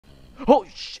Oh,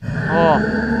 oh,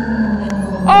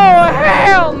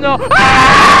 hell no!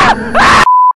 Ah! Ah!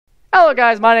 Hello,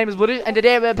 guys. My name is BlueDigit, and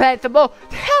today we're playing some more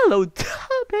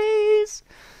TELETUBBIes.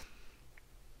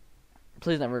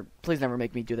 Please never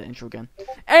make me do that intro again.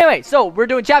 Anyway, so we're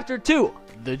doing chapter 2,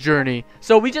 the journey.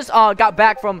 So we just got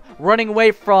back from running away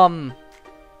from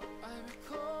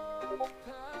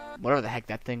whatever the heck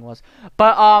that thing was.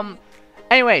 But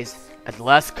anyways, at the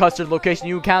last custard location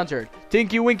you encountered,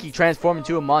 Tinky Winky transformed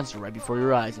into a monster right before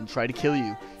your eyes and tried to kill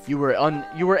you. You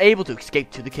were able to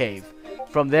escape to the cave.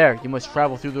 From there, you must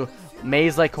travel through the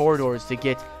maze-like corridors to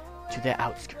get to the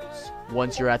outskirts.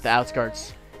 Once you're at the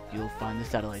outskirts, you'll find the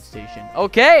satellite station.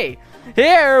 Okay,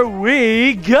 here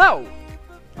we go.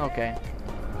 Okay,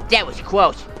 that was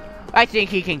close. I don't think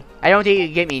he can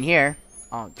get me in here.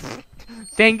 Oh,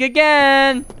 think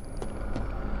again.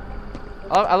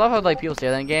 I love how like people say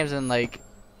that in games and like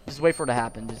just wait for it to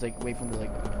happen. Just like wait for them to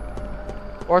like,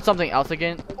 or something else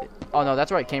again. Oh no,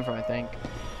 that's where it came from, I think.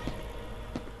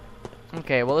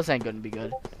 Okay, well this ain't gonna be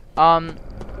good. I'm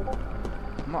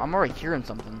already hearing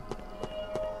something.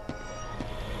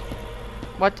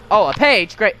 What? Oh, a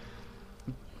page. Great.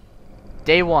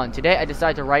 Day 1. Today I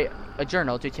decided to write a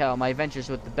journal to tell my adventures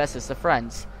with the bestest of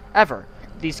friends ever.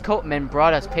 These coatmen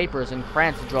brought us papers and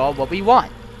crayons to draw what we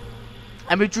want.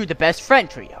 And we drew the best friend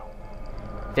trio.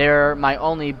 They're my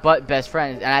only but best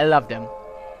friends, and I love them.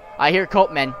 I hear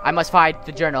coatmen. I must find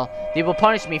the journal. They will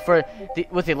punish me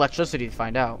with the electricity to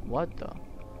find out. What the?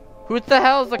 Who the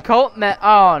hell is the coatman?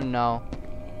 Oh no.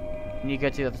 You need to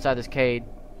get to the other side of this cave.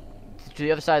 To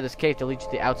the other side of this cave to lead you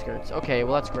to the outskirts. Okay,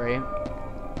 well that's great.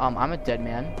 I'm a dead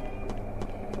man.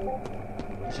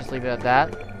 Let's just leave it at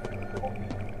that.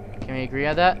 Can we agree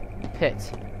on that?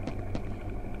 Pit.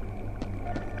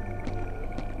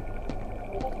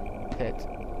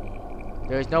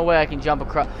 There's no way I can jump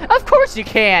across. Of course you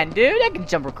can, dude. I can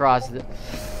jump across it.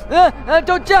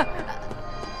 Don't jump.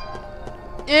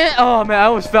 Oh man, I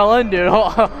almost fell in, dude.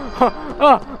 Okay,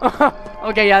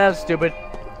 yeah, that was stupid.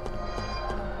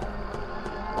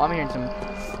 Well, I'm hearing some.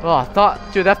 Oh, I thought,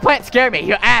 dude, that plant scared me.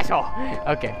 You asshole.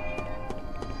 Okay.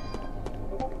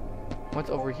 What's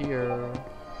over here?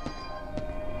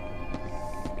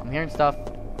 I'm hearing stuff.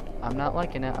 I'm not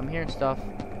liking it. I'm hearing stuff.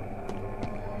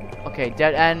 Okay,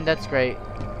 dead end. That's great.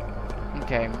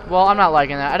 Okay. Well, I'm not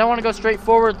liking that. I don't want to go straight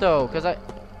forward though, cause I'm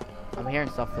hearing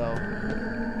stuff though.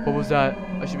 What was that?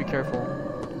 I should be careful.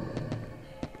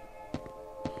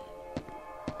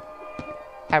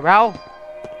 Hello?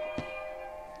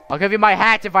 I'll give you my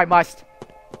hat if I must.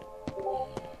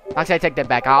 Actually, I take that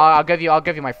back. I'll give you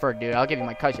my fur, dude. I'll give you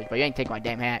my cushions, but you ain't take my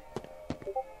damn hat.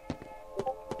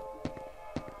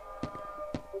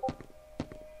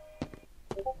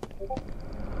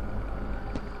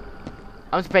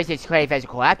 I'm surprised it's quite a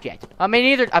physical object. I mean,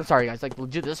 either. I'm sorry, guys. Like,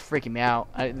 legit, this is freaking me out.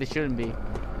 This shouldn't be.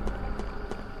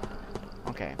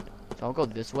 Okay, so I'll go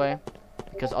this way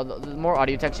because the more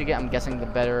audio text you get, I'm guessing the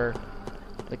better,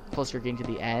 the closer you're getting to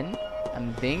the end.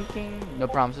 I'm thinking. No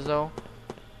promises though.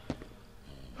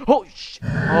 Oh sh!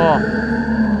 Oh!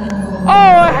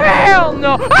 Oh hell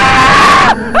no!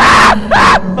 Ah! Ah!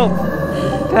 Ah!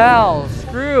 Oh, hell!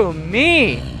 Screw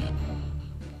me!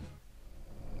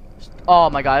 Oh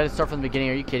my god! I didn't start from the beginning.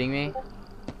 Are you kidding me?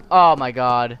 Oh my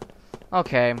god.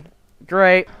 Okay,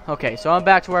 great. Okay, so I'm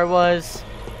back to where I was.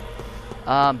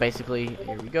 Basically,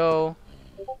 here we go.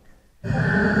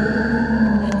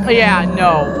 Yeah,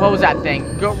 no. What was that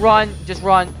thing? Go run, just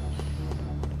run.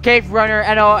 Cave runner,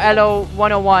 LO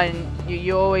 101.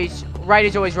 You always right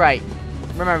is always right.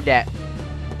 Remember that.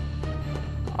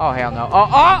 Oh hell no.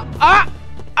 Oh.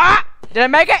 Did I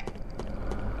make it?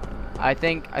 I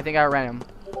think I ran him.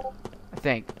 I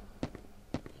think.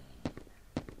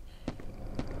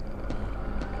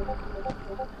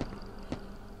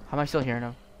 How am I still hearing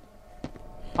him?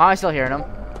 How am I still hearing him?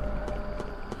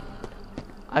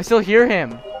 I still hear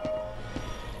him.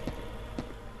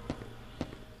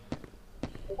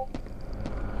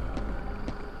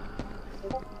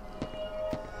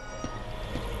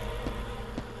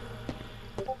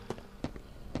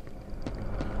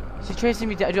 Is he chasing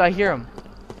me down? Do I hear him?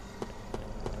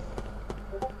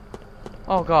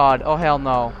 Oh god. Oh hell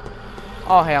no.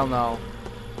 Oh hell no.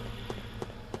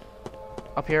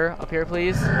 Up here,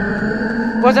 please.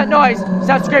 What's that noise?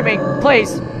 Stop screaming,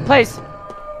 please, please.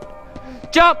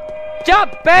 Jump,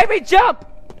 jump, baby, jump.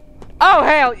 Oh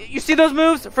hell, you see those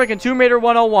moves? Freaking 2-meter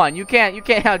 101. You can't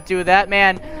outdo that,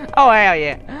 man. Oh hell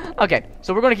yeah. Okay,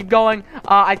 so we're gonna keep going.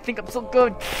 I think I'm so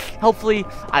good. Hopefully,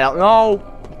 I don't know,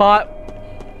 but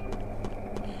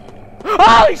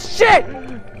holy shit.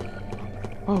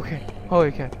 Okay,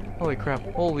 holy cow. Holy crap.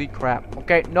 Holy crap.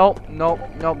 Okay, nope, nope,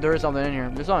 nope. There is something in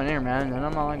here. There's something in here, man, and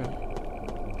I'm not liking it.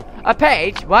 A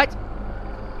page? What?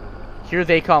 Here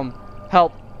they come.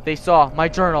 Help. They saw my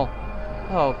journal.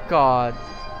 Oh, God.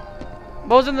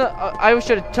 What was in the... I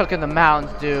should have took in the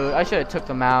mountains, dude. I should have took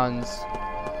the mountains.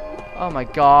 Oh, my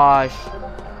gosh.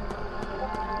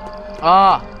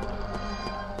 Ah.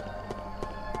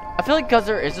 I feel like because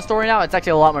there is a story now, it's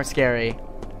actually a lot more scary.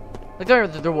 Like,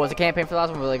 there was a campaign for the last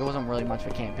one, but like, it wasn't really much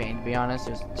of a campaign, to be honest.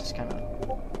 It was just kind of...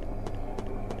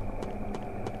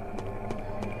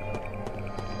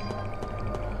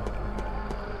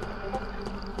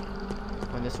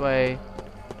 Going this way.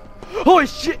 Holy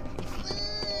shit!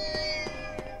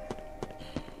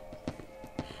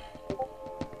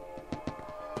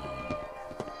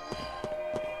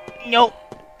 Nope.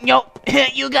 Nope.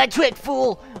 You got tricked,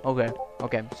 fool. Okay.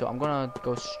 Okay. So I'm gonna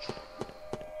go.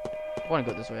 I want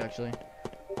to go this way actually,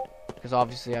 because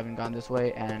obviously I haven't gone this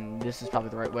way, and this is probably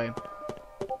the right way.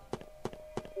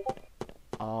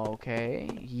 Okay.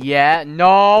 Yeah.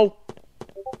 No.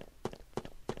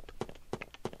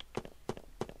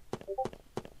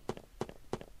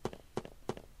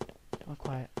 Go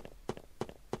quiet.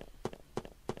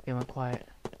 It went quiet.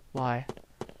 Why?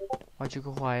 Why'd you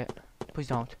go quiet? Please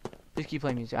don't. Please keep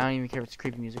playing music. I don't even care if it's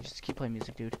creepy music. Just keep playing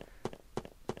music, dude.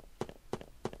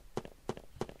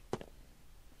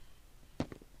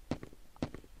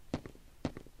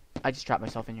 I just trapped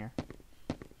myself in here.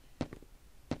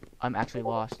 I'm actually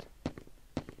lost.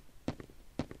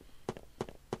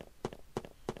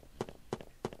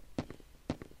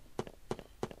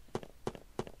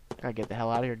 Gotta get the hell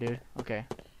out of here, dude. Okay.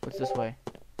 What's this way?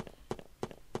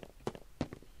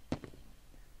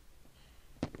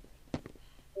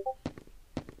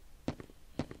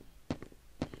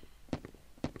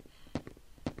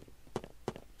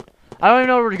 I don't even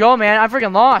know where to go, man. I'm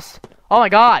freaking lost. Oh my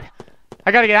god.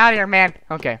 I gotta get out of here, man.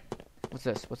 Okay. What's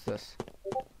this? What's this?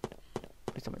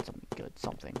 Please tell me something good.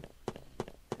 Something.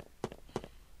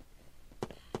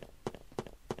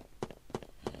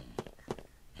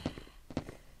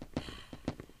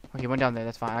 Okay, went down there.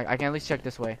 That's fine. I can at least check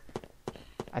this way.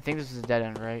 I think this is a dead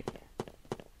end, right?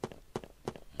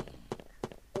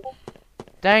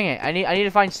 Dang it. I need to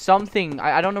find something.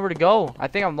 I don't know where to go. I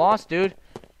think I'm lost, dude.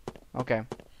 Okay.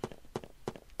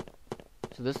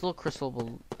 So this little crystal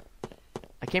will...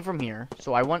 I came from here,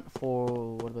 so I went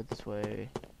for... What about this way?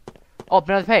 Oh,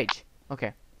 another page!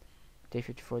 Okay. Day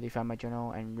 54, they found my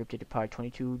journal and ripped it apart.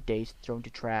 22 days thrown to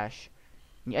trash.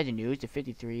 In the other news, the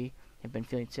 53 have been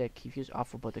feeling sick. He feels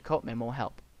awful, but the cult man won't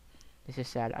help. This is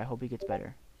sad. I hope he gets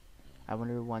better. I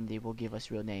wonder when they will give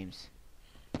us real names.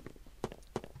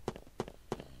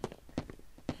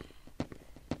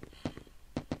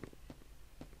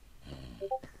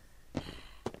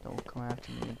 Don't come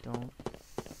after me. Don't.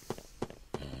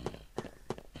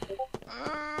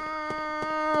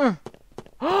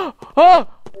 Oh!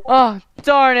 Oh,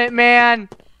 darn it, man!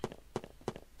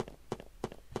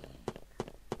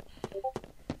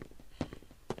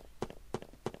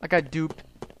 I got duped.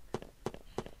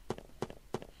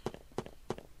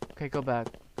 Okay, go back.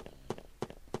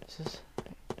 Is this...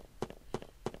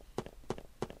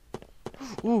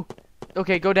 Ooh!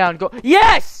 Okay, go down, go-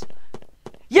 Yes!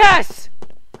 Yes!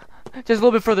 Just a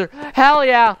little bit further. Hell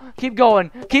yeah! Keep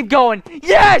going, keep going.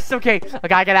 Yes! Okay, I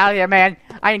gotta get out of here, man.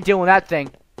 I ain't dealing with that thing.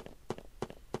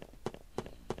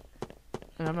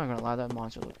 And I'm not gonna lie, that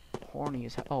monster looked horny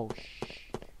as hell. Oh,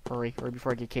 hurry, hurry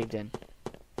before I get caved in.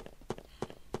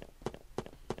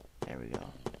 There we go.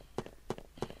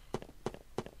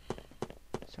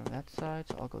 So on that side,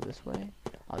 so I'll go this way.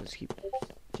 I'll just keep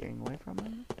steering away from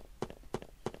him.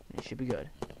 And it should be good.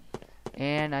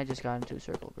 And I just got into a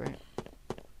circle, great.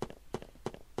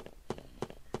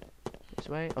 This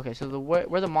way? Okay, so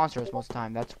where the monster is most of the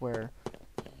time, that's where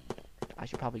I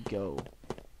should probably go.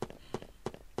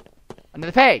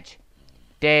 Another page!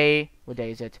 What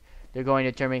day is it? They're going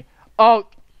to turn me... Oh!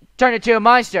 Turn it to a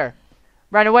monster!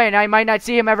 Ran away and I might not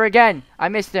see him ever again. I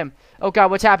missed him. Oh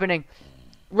god, what's happening?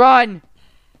 Run!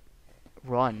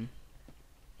 Run?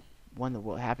 Wonder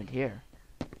what happened here.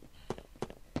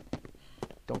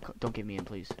 Don't get me in,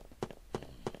 please.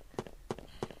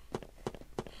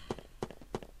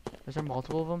 Is there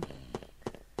multiple of them?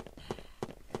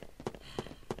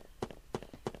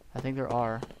 I think there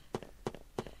are.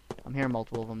 I'm hearing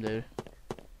multiple of them, dude.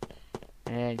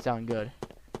 And it ain't sounding good.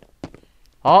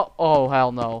 Oh,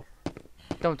 hell no.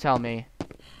 Don't tell me.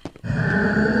 No,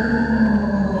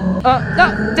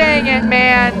 dang it,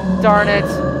 man! Darn it.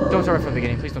 Don't start from the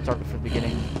beginning. Please don't start from the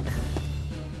beginning.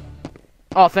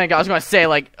 Oh, thank God. I was gonna say,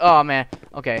 like, oh, man.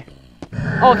 Okay.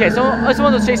 Okay, so it's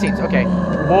one of those chase scenes. Okay.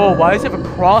 Whoa, why does he have a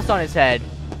cross on his head?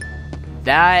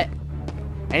 That...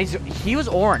 And he was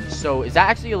orange, so is that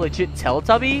actually a legit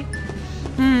Teletubby?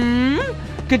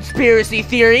 Conspiracy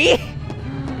theory?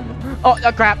 Oh,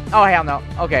 crap. Oh, hell no.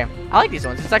 Okay. I like these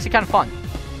ones. It's actually kind of fun.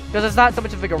 Because it's not so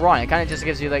much of like a run. It kind of just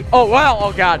gives you like... Oh, well.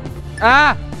 Oh, God.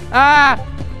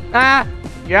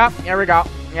 Yeah. Here we go.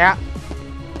 Yeah.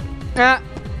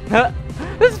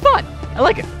 This is fun. I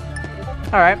like it.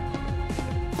 Alright.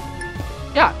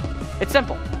 Yeah. It's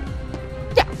simple.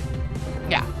 Yeah.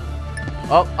 Yeah.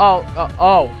 Oh,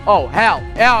 hell.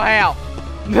 Hell.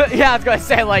 Yeah, I was going to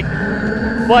say, like...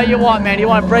 What do you want, man? You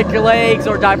want to break your legs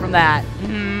or die from that?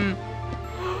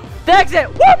 The exit!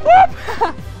 Whoop,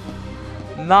 whoop!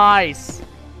 Nice.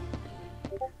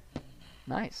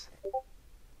 Nice.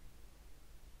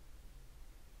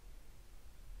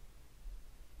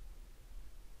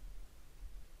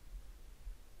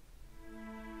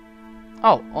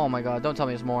 Oh my god, don't tell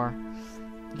me there's more.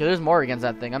 Yeah, there's more against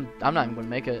that thing. I'm not even gonna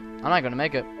make it. I'm not gonna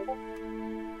make it.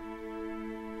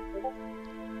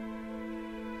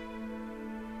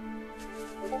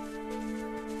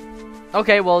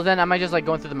 Okay, well then I might just like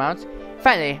going through the mountains.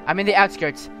 Finally, I'm in the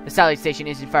outskirts. The satellite station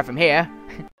isn't far from here.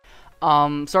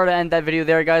 Sorry to end that video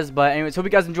there, guys, but anyways, hope you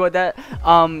guys enjoyed that.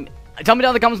 Tell me down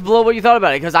in the comments below what you thought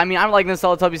about it, because I mean, I'm liking this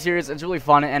Teletubbies series. It's really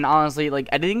fun, and honestly, like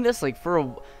editing this, like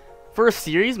for a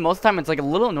series, most of the time it's like a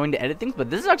little annoying to edit things, but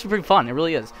this is actually pretty fun. It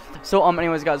really is. So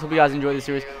anyways, guys, hope you guys enjoy this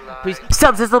series. Please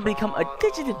subscribe, become a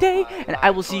digit today, and I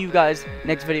will see you guys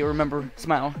next video. Remember,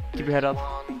 smile, keep your head up.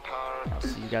 I'll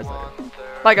see you guys later.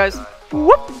 Bye, guys.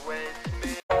 Whoop.